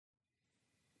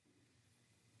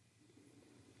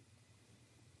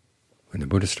When the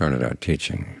Buddha started out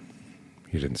teaching,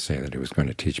 he didn't say that he was going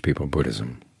to teach people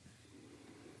Buddhism.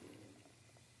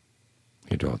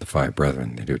 He told the five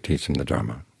brethren they do teach them the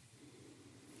Dhamma.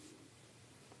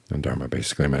 The Dhamma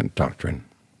basically meant doctrine.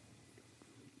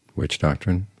 Which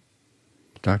doctrine?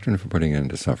 Doctrine for putting an end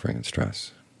to suffering and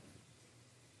stress.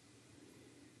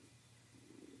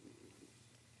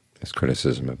 His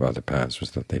criticism of other paths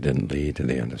was that they didn't lead to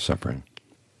the end of suffering.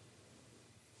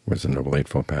 Whereas the Noble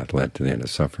Eightfold Path led to the end of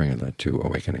suffering and led to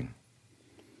awakening,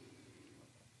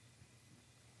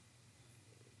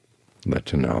 led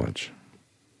to knowledge.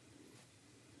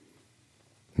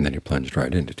 And then he plunged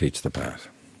right in to teach the path.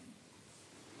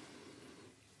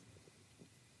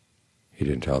 He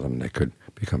didn't tell them they could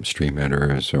become stream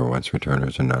enterers or once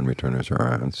returners or non-returners or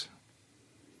arhats.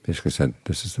 Basically said,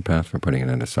 this is the path for putting an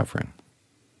end to suffering.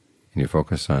 And you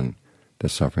focus on the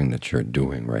suffering that you're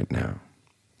doing right now.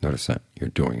 Notice that. You're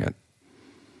doing it.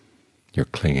 You're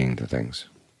clinging to things.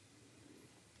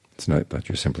 It's not that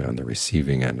you're simply on the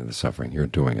receiving end of the suffering. You're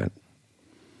doing it.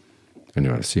 And you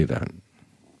want to see that.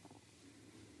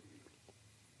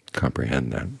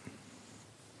 Comprehend that.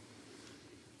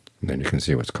 And then you can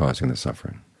see what's causing the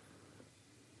suffering,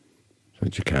 so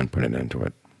that you can put an end to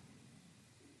it.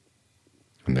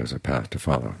 And there's a path to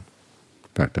follow.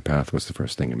 In fact, the path was the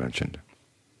first thing you mentioned.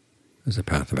 There's a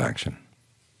path of action.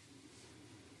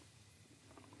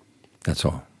 That's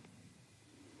all.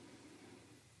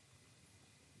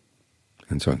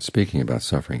 And so in speaking about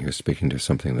suffering, he was speaking to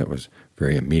something that was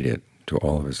very immediate to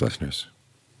all of his listeners.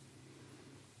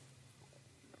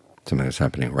 Something that's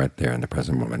happening right there in the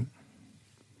present moment.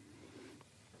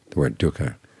 The word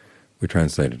dukkha, we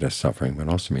translate it as suffering, but it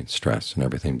also means stress and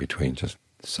everything between, just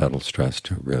subtle stress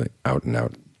to really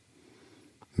out-and-out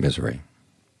misery.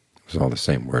 It was all the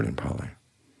same word in Pali.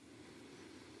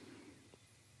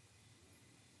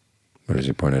 But as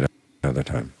you pointed out another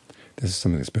time, this is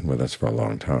something that's been with us for a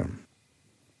long time.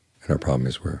 And our problem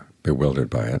is we're bewildered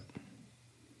by it.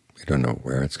 We don't know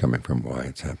where it's coming from, why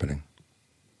it's happening.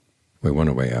 We want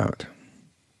a way out.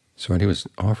 So what he was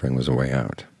offering was a way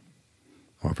out,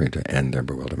 offering to end their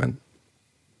bewilderment,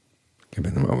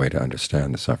 giving them a way to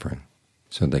understand the suffering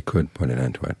so they could put an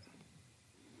end to it.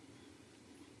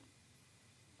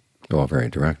 All very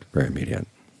direct, very immediate.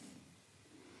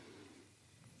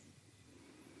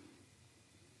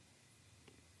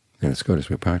 And it's good as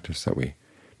we practice that we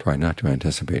try not to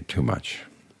anticipate too much,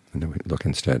 and that we look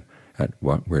instead at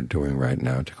what we're doing right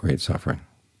now to create suffering.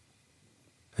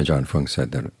 And John Fung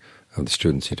said that of the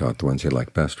students he taught, the ones he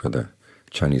liked best were the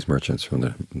Chinese merchants from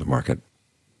the market,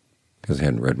 because they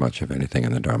hadn't read much of anything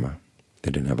in the Dharma.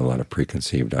 They didn't have a lot of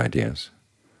preconceived ideas.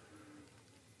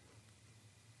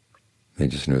 They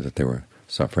just knew that they were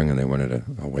suffering and they wanted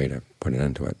a way to put an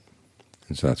end to it.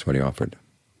 And so that's what he offered.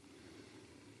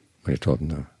 When he told them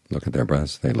to look at their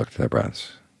breaths, they looked at their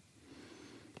breaths.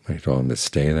 When he told them to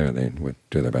stay there, they would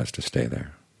do their best to stay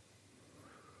there.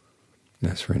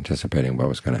 And as for anticipating what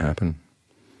was going to happen,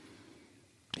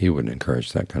 he wouldn't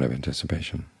encourage that kind of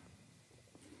anticipation.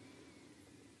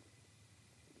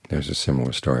 There's a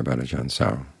similar story about Ajahn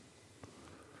Sao.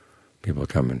 People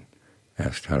come and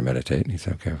ask how to meditate, and he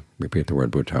said, okay, repeat the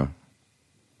word Bhutto.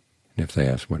 And if they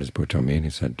asked, what does Bhutto mean, he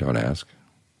said, don't ask.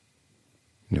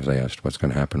 And if they asked, what's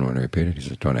going to happen when I repeat it, he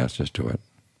said, don't ask, just do it.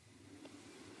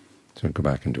 So he'd go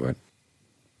back and do it.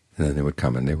 And then they would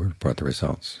come and they would report the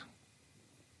results.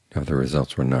 If the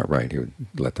results were not right, he would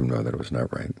let them know that it was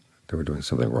not right. They were doing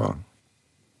something wrong.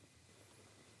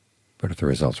 But if the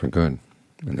results were good,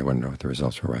 and they wouldn't know if the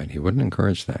results were right, he wouldn't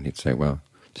encourage that. He'd say, well,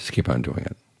 just keep on doing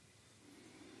it.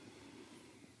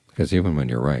 Because even when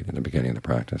you're right in the beginning of the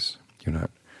practice, you're not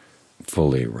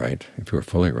fully right. If you were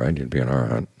fully right, you'd be an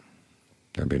arhat.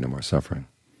 There'd be no more suffering.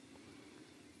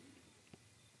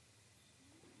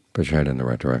 But you're headed in the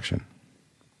right direction,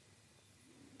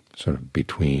 sort of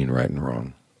between right and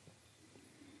wrong.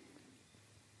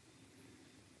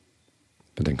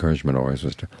 But the encouragement always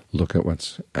was to look at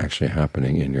what's actually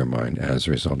happening in your mind as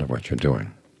a result of what you're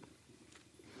doing.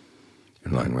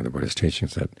 In line with the Buddha's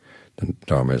teachings that the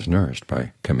Dharma is nourished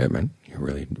by commitment. You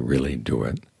really do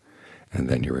it, and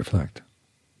then you reflect.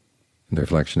 And the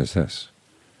reflection is this: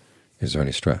 is there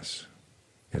any stress?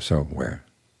 If so, where?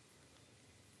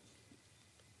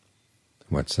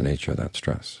 What's the nature of that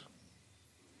stress?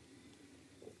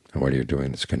 And what are you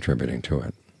doing that's contributing to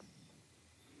it?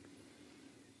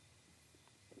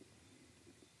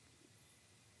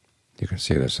 You can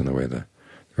see this in the way the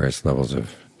various levels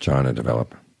of jhana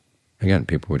develop. Again,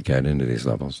 people would get into these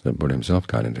levels. The Buddha himself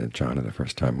got into jhana the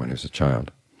first time when he was a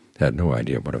child. He had no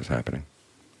idea what was happening.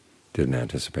 Didn't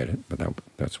anticipate it, but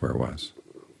that's where it was.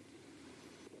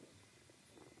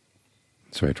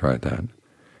 So he tried that, and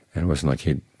it wasn't like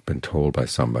he'd been told by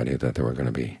somebody that there were going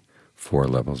to be 4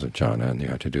 levels of jhana and you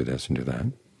had to do this and do that.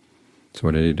 So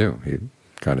what did he do? He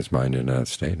got his mind into that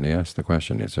state and he asked the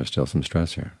question, is there still some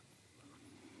stress here?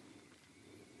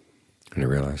 And he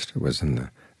realized it was in the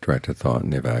directed thought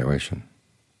and the evaluation.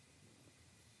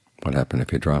 What happened if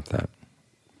he dropped that?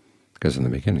 Because in the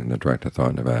beginning, the directed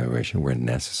thought and evaluation were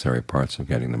necessary parts of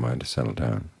getting the mind to settle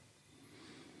down.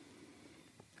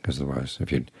 Because otherwise,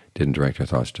 if you didn't direct your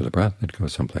thoughts to the breath, it'd go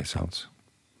someplace else.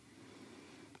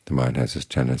 The mind has this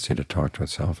tendency to talk to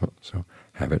itself, so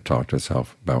have it talk to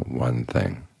itself about one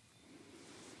thing.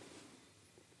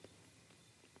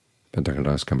 But there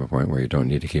does come a point where you don't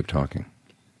need to keep talking.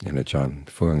 In a John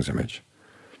Fuang's image,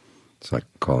 it's like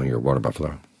calling your water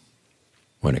buffalo.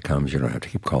 When it comes, you don't have to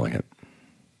keep calling it.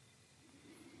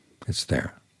 It's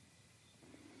there.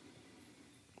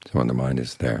 So when the mind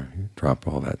is there, you drop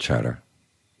all that chatter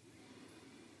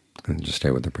and just stay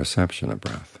with the perception of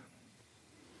breath.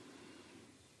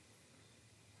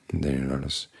 And then you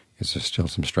notice, is there still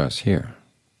some stress here?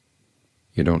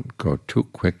 You don't go too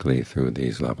quickly through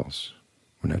these levels.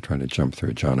 We're not trying to jump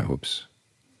through jhana hoops.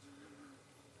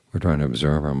 We're trying to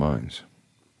observe our minds.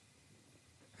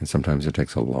 And sometimes it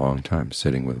takes a long time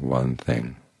sitting with one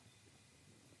thing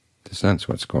to sense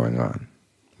what's going on.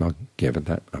 I'll give it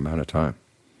that amount of time.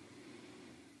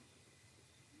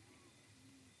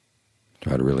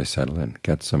 Try to really settle in,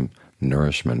 get some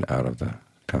nourishment out of the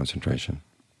concentration,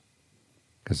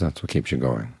 because that's what keeps you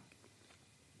going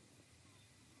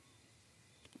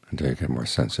until you get more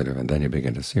sensitive, and then you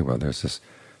begin to see, well, there's this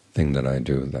thing that I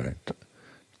do that I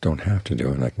don't have to do,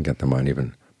 and I can get the mind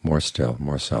even more still,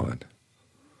 more solid.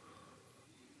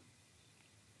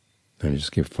 And you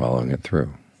just keep following it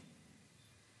through.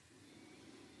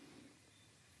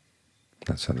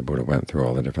 That's how the Buddha went through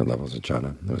all the different levels of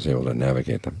jhana and was able to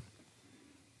navigate them.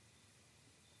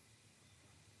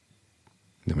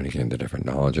 Then when he came to different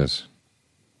knowledges,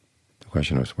 the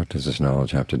question was, what does this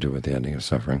knowledge have to do with the ending of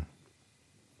suffering?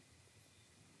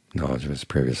 Knowledge of his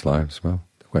previous lives? Well,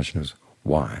 the question is,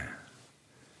 why?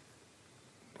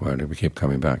 Why do we keep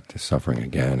coming back to suffering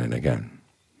again and again?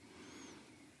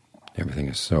 Everything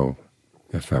is so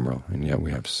ephemeral, and yet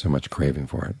we have so much craving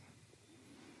for it.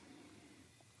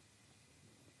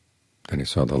 And he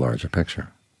saw the larger picture.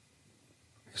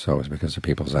 He saw it was because of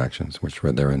people's actions, which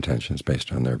were their intentions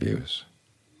based on their views.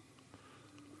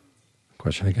 The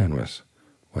question again was,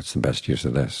 what's the best use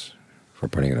of this for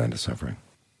putting an end to suffering?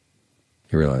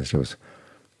 He realized it was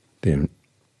the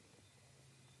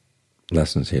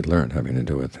lessons he had learned having to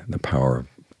do with the power of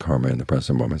karma in the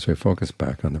present moment, so he focused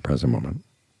back on the present moment.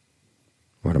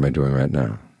 What am I doing right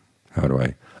now? How do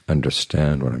I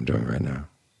understand what I'm doing right now?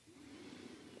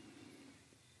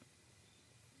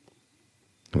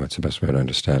 What's the best way to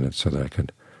understand it so that I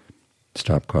could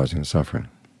stop causing the suffering?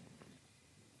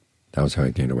 That was how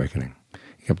he gained awakening.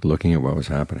 He kept looking at what was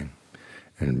happening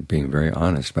and being very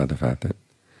honest about the fact that,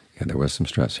 yeah, there was some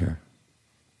stress here.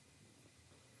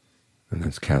 And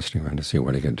then casting around to see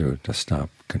what he could do to stop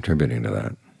contributing to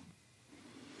that.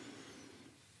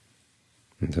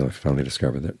 Until I finally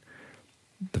discovered that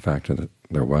the fact that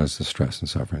there was the stress and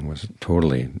suffering was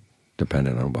totally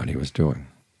dependent on what he was doing.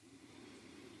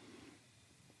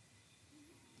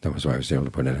 That was why I was able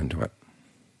to put an end to it.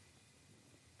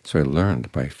 So he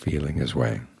learned by feeling his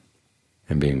way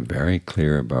and being very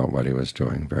clear about what he was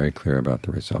doing, very clear about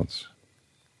the results,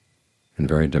 and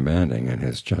very demanding in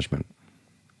his judgment.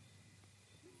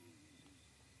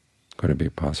 Could it be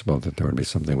possible that there would be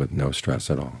something with no stress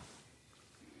at all?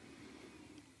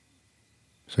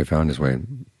 So he found his way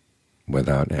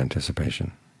without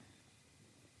anticipation.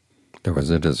 There was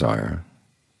a desire,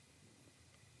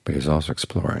 but he was also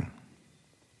exploring.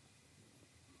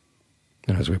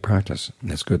 And as we practice,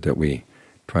 it's good that we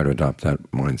try to adopt that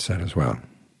mindset as well.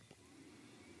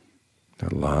 There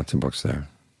are lots of books there.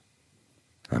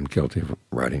 I'm guilty of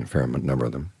writing a fair number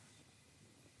of them.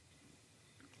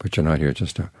 But you're not here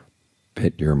just to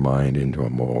fit your mind into a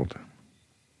mold,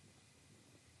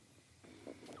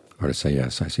 or to say,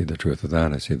 yes, I see the truth of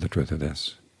that, I see the truth of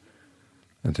this,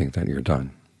 and think that you're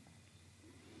done.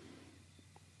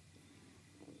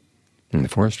 In the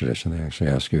forest tradition, they actually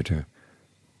ask you to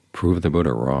prove the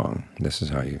Buddha wrong. This is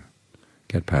how you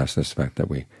get past this fact that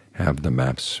we have the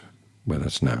maps with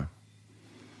us now.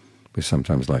 We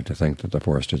sometimes like to think that the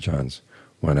forest Ajahns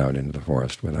went out into the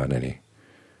forest without any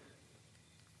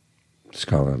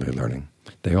scholarly learning.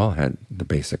 They all had the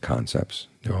basic concepts.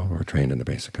 They all were trained in the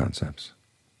basic concepts.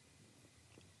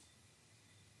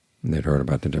 And they'd heard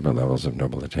about the different levels of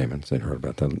noble attainments. They'd heard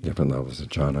about the different levels of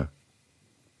jhana.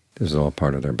 This is all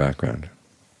part of their background.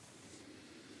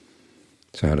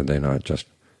 So how did they not just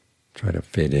try to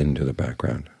fit into the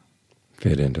background,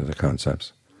 fit into the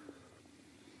concepts?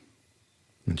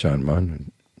 And John Mun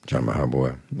and John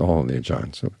Mahabua, all the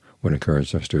Ajahns would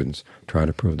encourage their students, try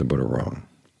to prove the Buddha wrong.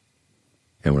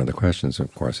 And one of the questions,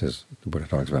 of course, is the Buddha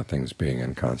talks about things being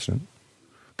inconstant.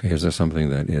 Okay, is there something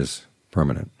that is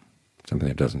permanent, something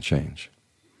that doesn't change?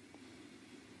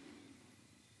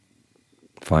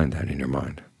 Find that in your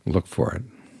mind. Look for it.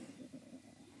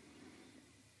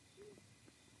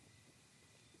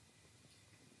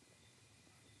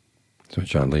 So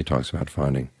John Lee talks about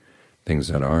finding things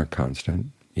that are constant,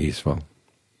 easeful,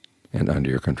 and under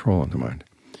your control in the mind.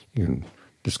 You can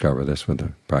discover this with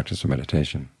the practice of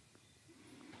meditation.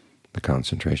 The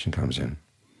concentration comes in,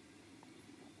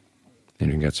 and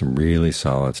you can get some really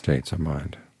solid states of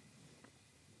mind.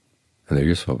 And they're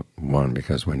useful, one,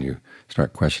 because when you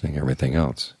start questioning everything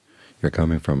else, you're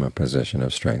coming from a position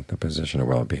of strength, a position of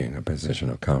well-being, a position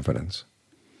of confidence.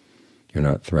 You're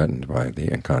not threatened by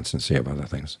the inconstancy of other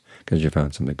things, because you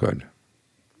found something good.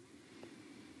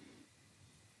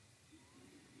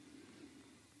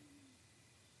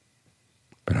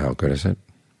 But how good is it?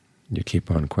 You keep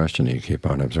on questioning, you keep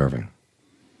on observing.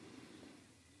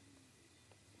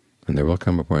 And there will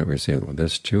come a point where you say, well,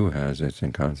 this too has its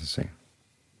inconstancy.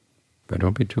 But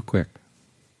don't be too quick.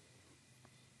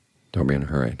 Don't be in a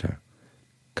hurry to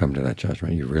come to that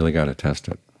judgment. You've really got to test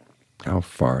it. How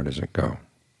far does it go?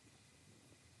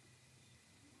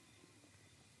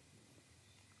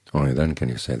 Only then can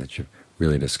you say that you've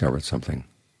really discovered something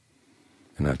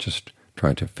and not just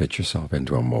try to fit yourself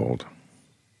into a mold.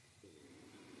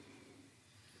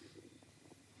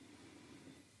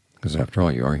 Because after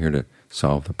all, you are here to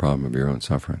solve the problem of your own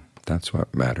suffering. That's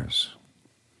what matters.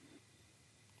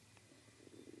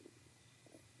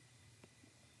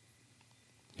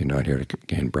 You're not here to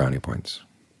gain brownie points.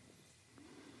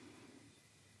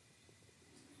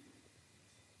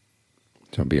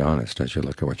 So be honest as you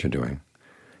look at what you're doing,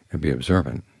 and be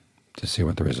observant to see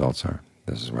what the results are.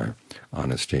 This is why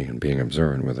honesty and being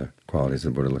observant were the qualities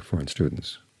the Buddha looked for in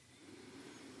students.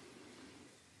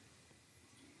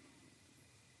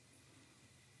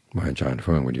 Why Ajahn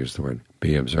Fuang would use the word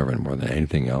be observant more than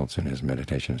anything else in his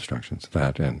meditation instructions.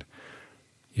 That and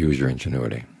use your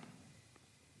ingenuity.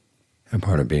 And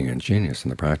part of being ingenious in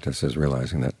the practice is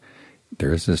realizing that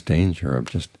there is this danger of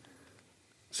just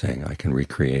saying, I can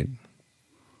recreate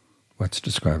what's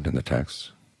described in the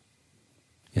text.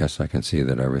 Yes, I can see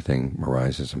that everything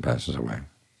arises and passes away.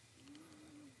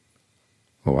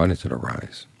 Well, why does it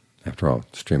arise? After all,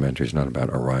 stream entry is not about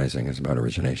arising, it's about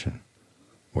origination.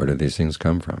 Where do these things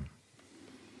come from?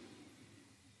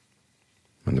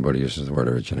 When the Buddha uses the word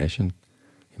origination,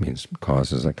 he means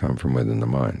causes that come from within the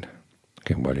mind.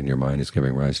 Okay, what in your mind is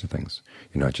giving rise to things?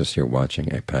 You're not just here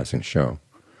watching a passing show.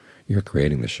 You're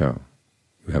creating the show.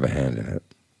 You have a hand in it,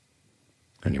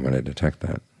 and you want to detect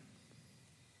that.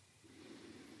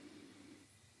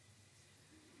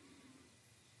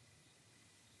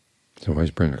 So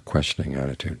always bring a questioning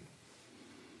attitude.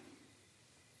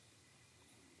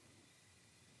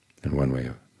 And one way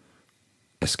of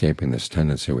escaping this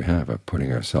tendency we have of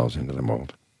putting ourselves into the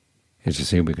mold is to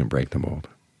see if we can break the mold.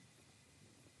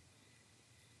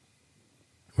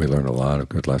 We learn a lot of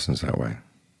good lessons that way,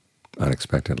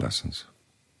 unexpected lessons,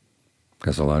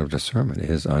 because a lot of discernment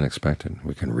is unexpected.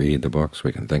 We can read the books,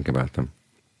 we can think about them.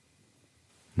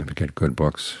 And if we get good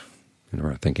books, and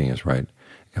our thinking is right,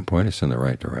 it can point us in the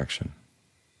right direction.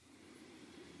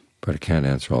 But it can't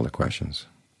answer all the questions.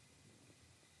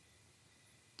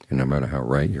 And no matter how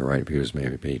right your right views may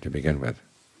be to begin with,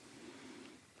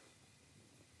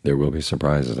 there will be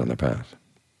surprises on the path.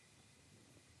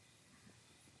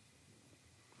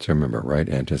 So remember, right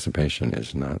anticipation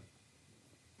is not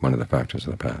one of the factors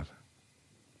of the path.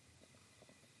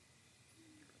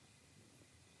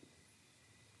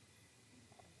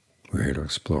 We're here to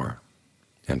explore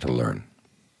and to learn.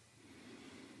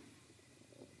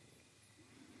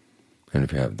 And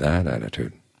if you have that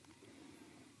attitude,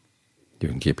 you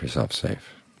can keep yourself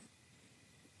safe.